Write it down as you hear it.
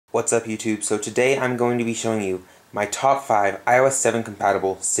What's up YouTube? So today I'm going to be showing you my top 5 iOS 7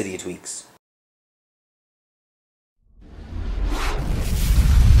 compatible Cydia tweaks.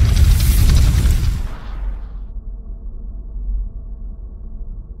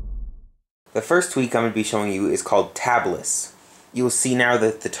 The first tweak I'm going to be showing you is called tabless. You will see now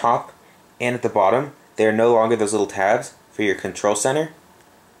that at the top and at the bottom they are no longer those little tabs for your control center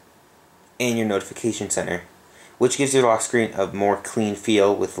and your notification center, which gives your lock screen a more clean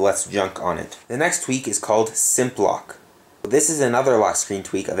feel with less junk on it. The next tweak is called Simplock. This is another lock screen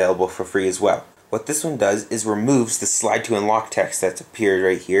tweak available for free as well. What this one does is removes the slide to unlock text that's appeared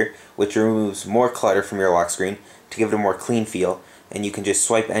right here, which removes more clutter from your lock screen to give it a more clean feel, and you can just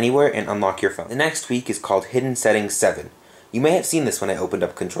swipe anywhere and unlock your phone. The next tweak is called Hidden Settings 7. You may have seen this when I opened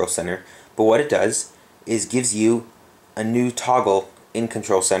up Control Center, but what it does is gives you a new toggle in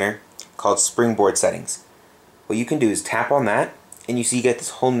Control Center called Springboard Settings. What you can do is tap on that, and you see you get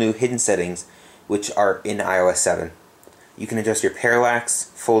this whole new hidden settings which are in iOS 7. You can adjust your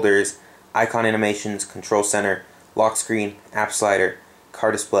parallax, folders, icon animations, control center, lock screen, app slider,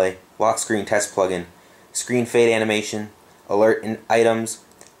 car display, lock screen test plugin, screen fade animation, alert and items,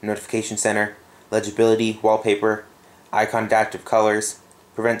 notification center, legibility, wallpaper, icon adaptive colors,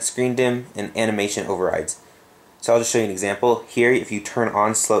 prevent screen dim, and animation overrides. So I'll just show you an example. Here, if you turn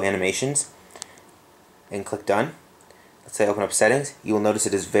on slow animations and click done, let's say open up settings, you will notice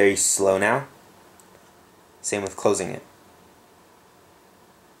it is very slow now. Same with closing it.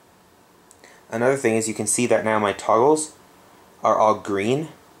 Another thing is you can see that now my toggles are all green,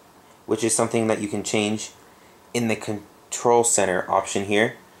 which is something that you can change in the control center option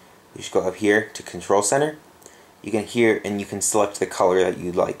here. You just go up here to control center. You can you can select the color that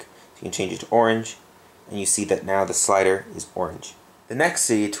you'd like. So you can change it to orange, and you see that now the slider is orange. The next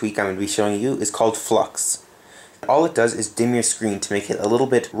Cydia tweak I'm going to be showing you is called F.lux. All it does is dim your screen to make it a little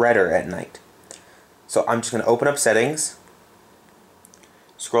bit redder at night. So I'm just going to open up settings,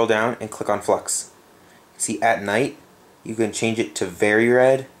 scroll down, and click on F.lux. See, at night you can change it to very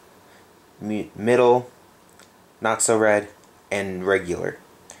red, middle, not so red, and regular.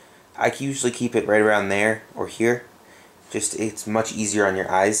 I usually keep it right around there or here. Just it's much easier on your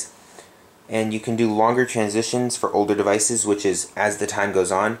eyes. And you can do longer transitions for older devices, which is, as the time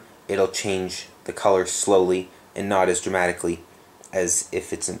goes on, it'll change the color slowly and not as dramatically as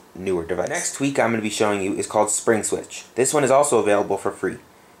if it's a newer device. Next tweak I'm going to be showing you is called Spring Switch. This one is also available for free.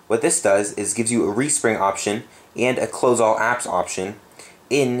 What this does is gives you a respring option and a close all apps option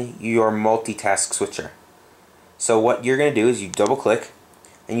in your multitask switcher. So what you're going to do is you double click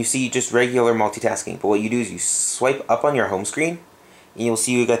and you see just regular multitasking, but what you do is you swipe up on your home screen and you'll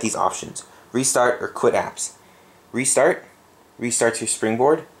see you got these options: restart or quit apps. Restart restarts your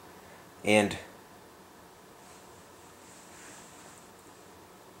Springboard, and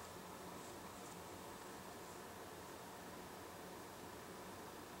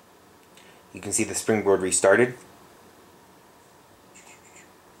you can see the Springboard restarted.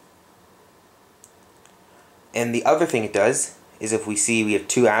 And the other thing it does is if we see we have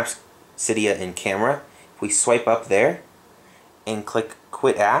two apps, Cydia and Camera, if we swipe up there and click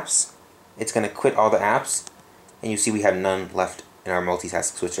quit apps, it's going to quit all the apps, and you see we have none left in our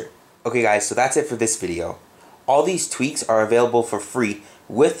multitask switcher. Okay guys, so that's it for this video. All these tweaks are available for free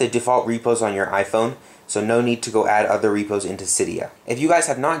with the default repos on your iPhone, so no need to go add other repos into Cydia. If you guys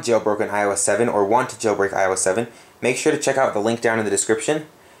have not jailbroken iOS 7 or want to jailbreak iOS 7, make sure to check out the link down in the description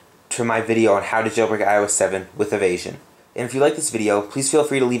to my video on how to jailbreak iOS 7 with evasion. And if you like this video, please feel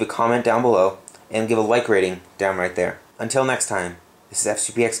free to leave a comment down below and give a like rating down right there. Until next time, this is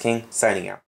FCPX King signing out.